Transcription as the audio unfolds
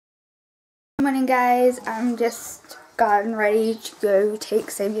Good morning guys, I'm just gotten ready to go take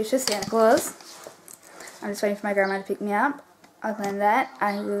Xavier to Santa Claus. I'm just waiting for my grandma to pick me up. Other than that,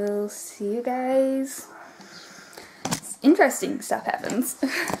 I will see you guys. Interesting stuff happens.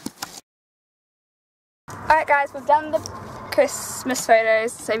 Alright guys, we've done the Christmas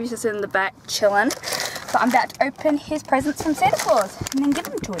photos. Xavier's just in the back chilling. So I'm about to open his presents from Santa Claus and then give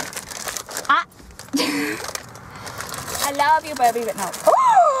them to him. I love you, baby, but no.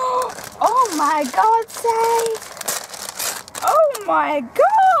 Oh my God, Say! Oh my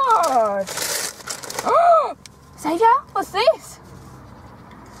God! Oh, Xavier, what's this?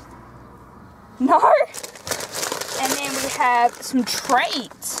 No. And then we have some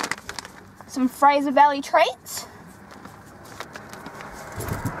treats, some Fraser Valley treats.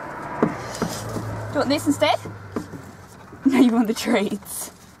 Do you want this instead? No, you want the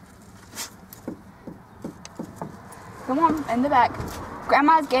treats. Come on, in the back.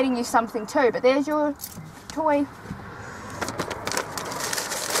 Grandma's getting you something too, but there's your toy.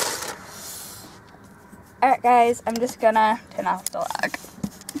 Alright guys, I'm just gonna turn off the vlog.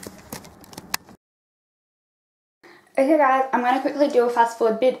 Okay guys, I'm gonna quickly do a fast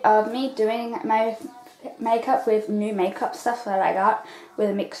forward bit of me doing my makeup with new makeup stuff that I got with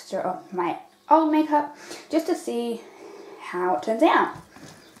a mixture of my old makeup, just to see how it turns out.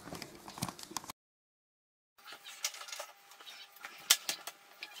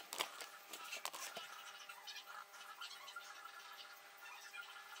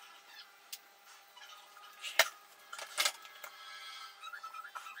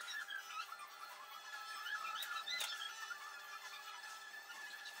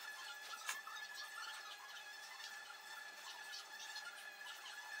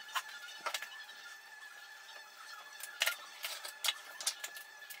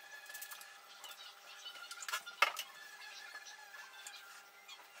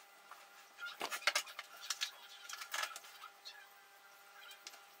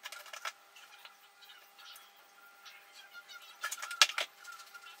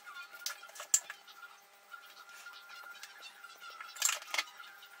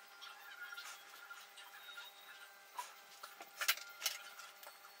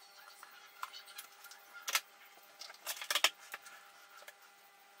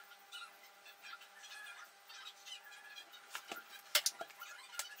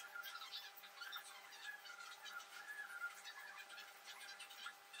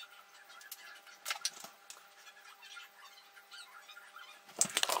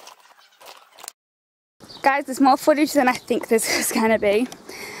 Guys, there's more footage than I think there's going to be.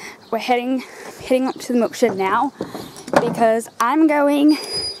 We're heading up to the milk shed now because I'm going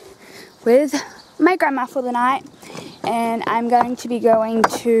with my grandma for the night, and I'm going to be going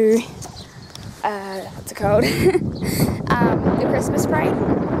to what's it called? The Christmas parade.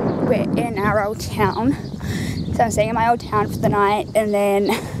 We're in our old town, so I'm staying in my old town for the night, and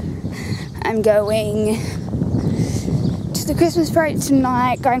then I'm going to the Christmas parade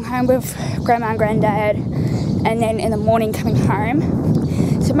tonight, going home with Grandma and Granddad, and then in the morning coming home.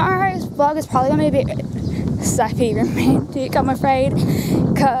 Tomorrow's vlog is probably going to be a bit sappy romantic, I'm afraid,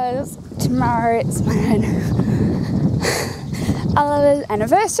 because tomorrow it's my 11th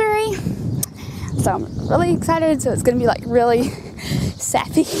anniversary, so I'm really excited. So it's going to be like really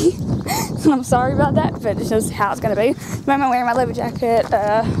sappy. I'm sorry about that, but it's just how it's going to be. At the moment I'm wearing my leather jacket,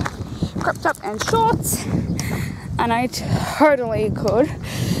 crop top and shorts, and I totally could,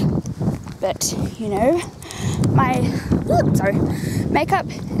 but you know, my makeup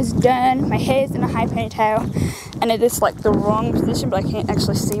is done, my hair's in a high ponytail, and it is like the wrong position, but I can't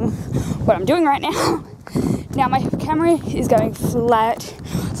actually see what I'm doing right now. Now my camera is going flat,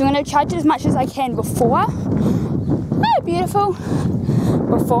 so I'm going to charge it as much as I can before, beautiful,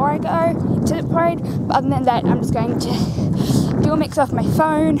 before I go to the parade. But other than that, I'm just going to do a mix off my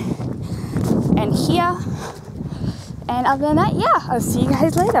phone and here. And other than that, yeah, I'll see you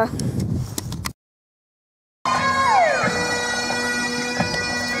guys later.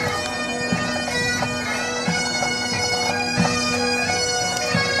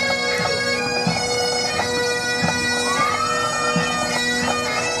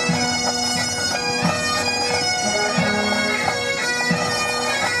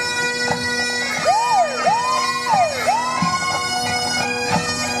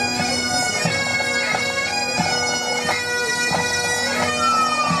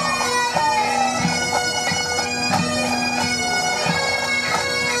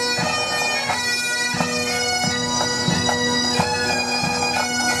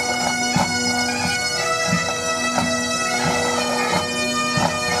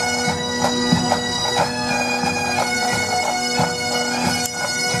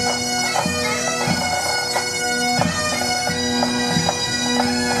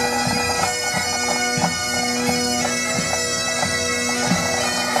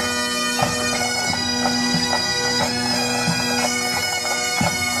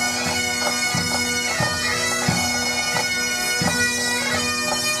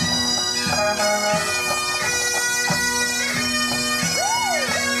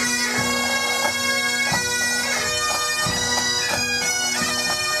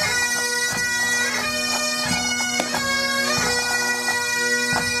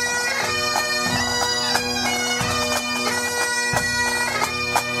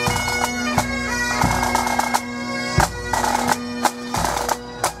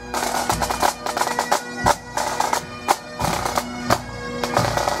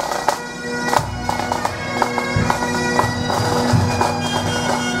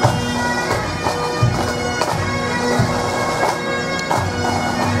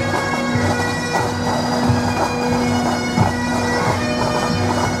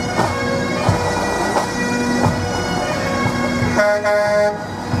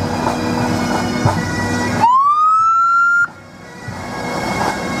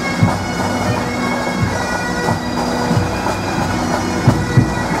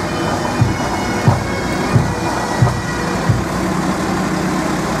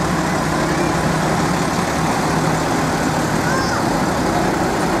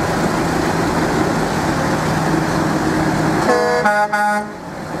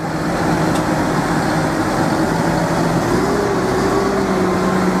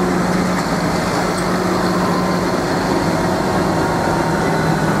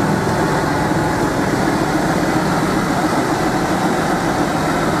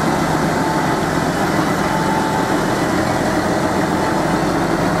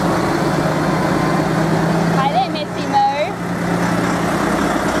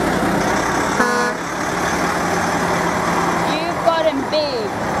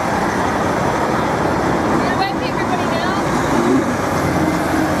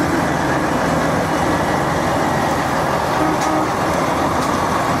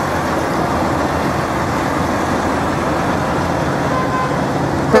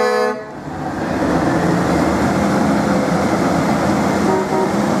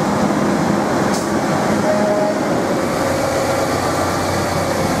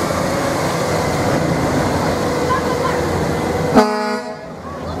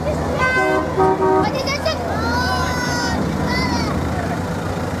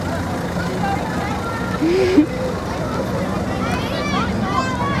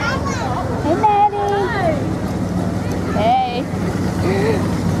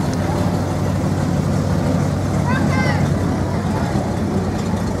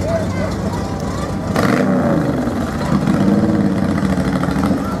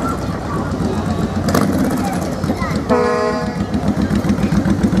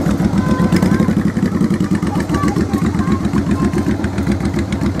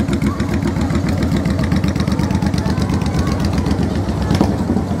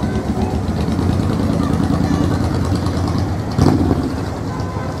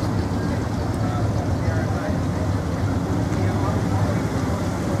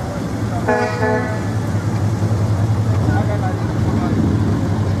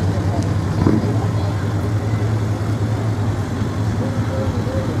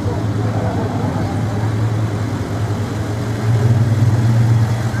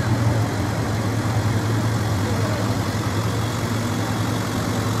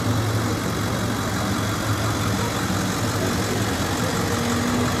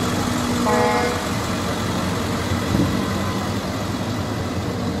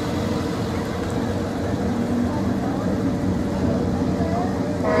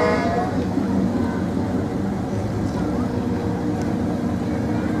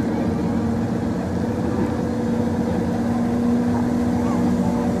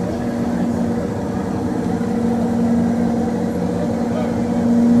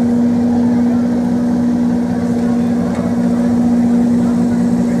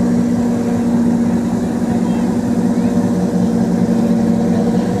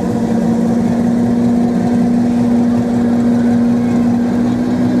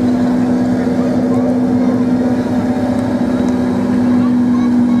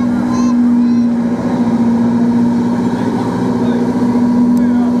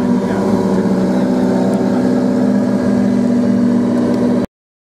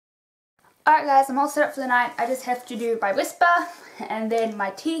 Alright guys, I'm all set up for the night. I just have to do my whisper and then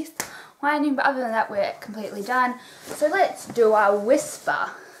my teeth whitening, but other than that we're completely done. So let's do our whisper.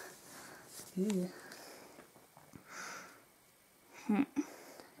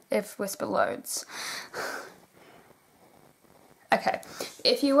 If whisper loads. Okay,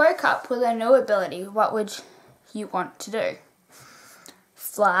 if you woke up with a new ability, what would you want to do?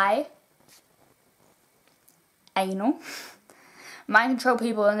 Fly, anal, mind control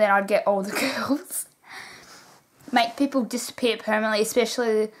people and then I'd get all the girls, make people disappear permanently,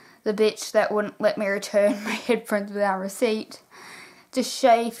 especially the bitch that wouldn't let me return my headphones without receipt. To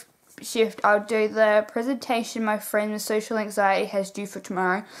shift, I'll do the presentation my friend with social anxiety has due for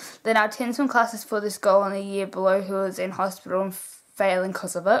tomorrow. Then I'll attend some classes for this girl in the year below who is in hospital and failing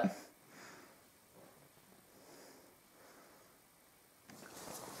because of it.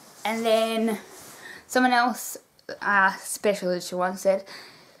 And then someone else, special edition one, said,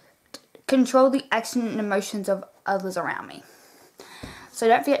 control the action and emotions of others around me. So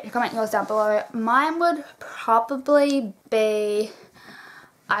don't forget to comment yours down below. Mine would probably be,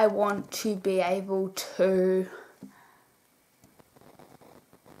 I want to be able to,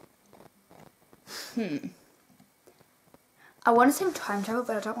 I want to say time travel,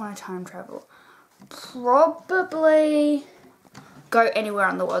 but I don't want to time travel. Probably go anywhere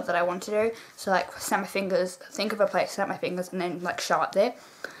in the world that I want to do. So like snap my fingers, think of a place, snap my fingers and then like show up there.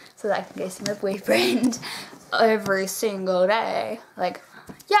 So that I can go see my boyfriend every single day. Like,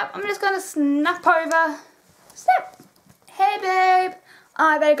 yep, I'm just going to snap over. Snap. Hey babe,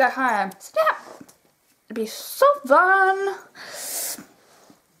 I better go home. Snap. It'd be so fun.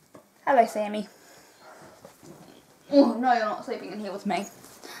 Hello Sammy. Oh no, you're not sleeping in here with me.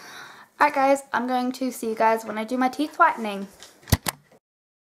 Alright guys, I'm going to see you guys when I do my teeth whitening.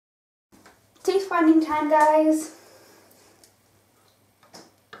 Teeth whitening time, guys.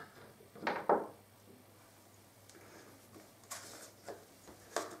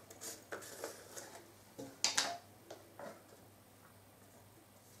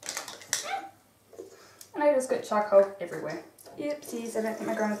 And I just got charcoal everywhere. Oopsies, I don't think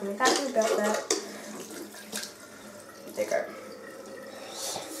my grandma's going to be happy about that. There you go.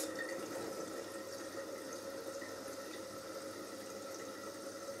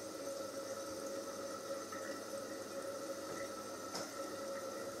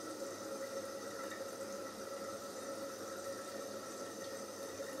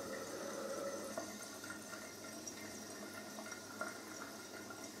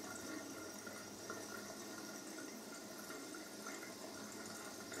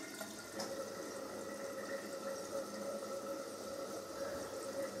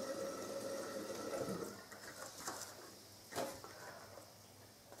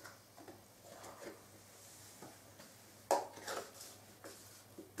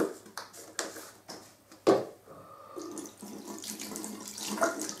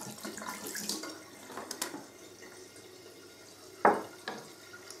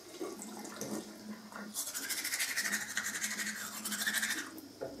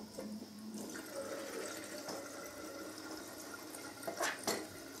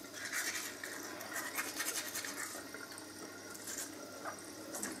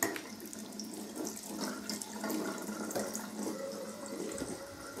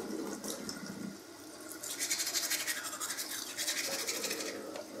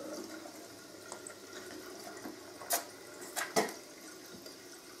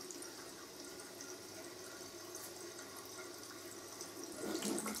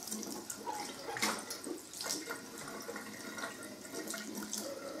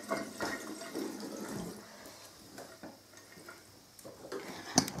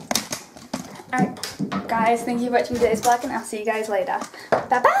 Alright guys, thank you for watching today's vlog and I'll see you guys later.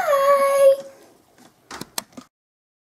 Bye bye!